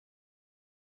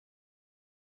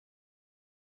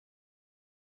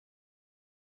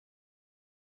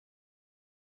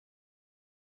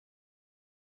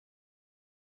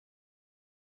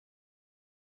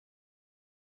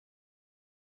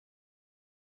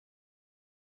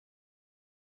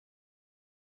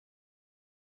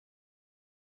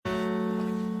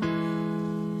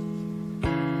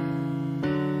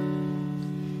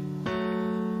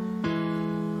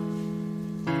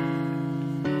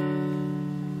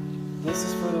This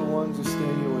is for the ones who stay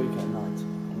awake at night,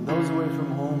 and those away from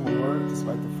home or work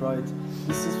despite the fright.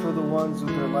 This is for the ones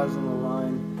with their lives on the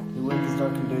line, who wait these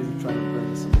darkened days of trying to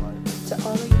bring us some light. To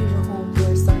all of you at home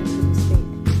who are starting to lose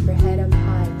faith, your head up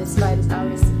high, this fight is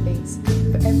ours to face.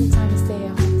 For every time you stay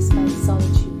at home despite the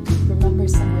solitude, remember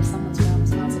somewhere someone's around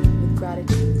responsible with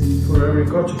gratitude. For every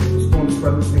culture to respond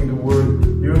despite listening to the word,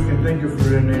 you can thank you for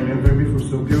your name, every beat was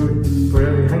so pure. For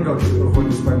every hangout you avoid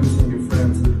despite missing your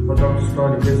friends, or Dr.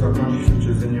 Star place our conscious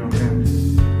futures in your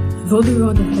hands. Though the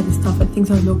road ahead is tough and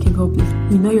things are looking hopeless,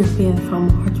 we know your pain and from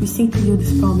our heart we sing to you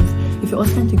this promise. If you all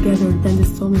stand together, then the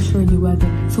storm will surely weather.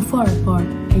 So far apart,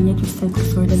 and yet we stand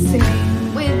closer than ever.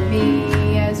 Sing with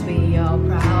me as we all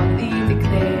proudly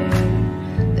declare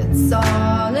that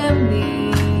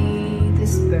solemnly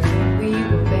this burden we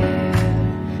will bear.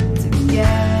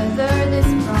 Together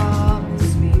this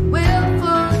promise we will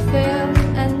fulfill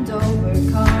and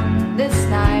overcome this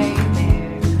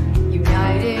nightmare.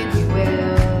 United we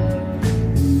will.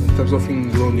 In times of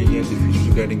feeling lonely and the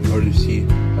future's getting hard to see,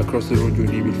 across the road your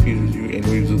neighbor feels with you in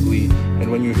waves of glee.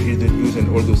 And when you hear the news and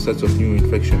all those sets of new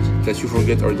infections, lest you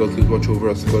forget our adults watch over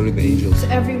us better than angels. To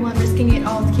everyone risking it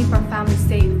all to keep our family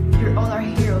safe, you're all our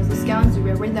heroes, those gowns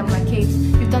we wear them like capes.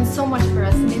 You've done so much for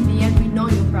us and in the end we know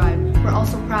you'll thrive. We're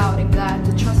also proud and glad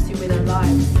to trust you with our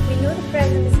lives. We know the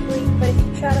present is bleak, but if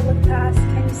you try to look past,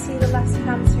 can you see the last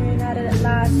promise reunited at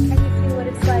last? Can you feel what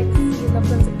it's like to see your loved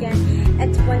ones again,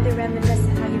 and to wonder,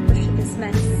 reminisce how you pushed through this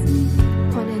mess?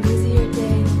 On an easier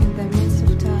day, in the midst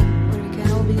of time, where we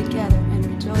can all be together and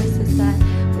rejoice as that,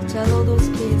 we'll tell all those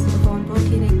kids of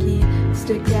unbroken and key,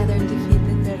 stood together and defeat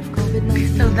the threat of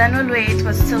COVID-19. So then we'll wait,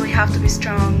 but still we have to be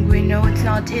strong. We know it's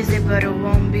not easy, but it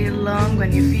won't be long.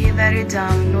 When you feel that you're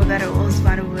down, know that it will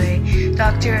find a way.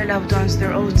 Talk to your loved ones,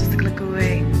 they're all just a click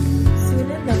away. Soon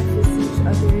enough we'll see each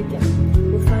other again.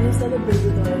 We'll finally celebrate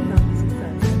with all our families and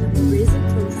friends, and then we'll raise a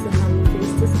toast to how we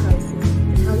faced this crisis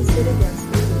and how we stood against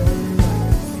the world and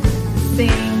violence.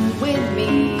 Sing with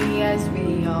me as we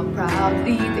all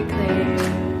proudly declare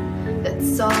that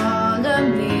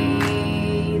solemnly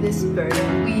this burden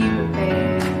we will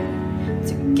bear.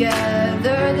 Together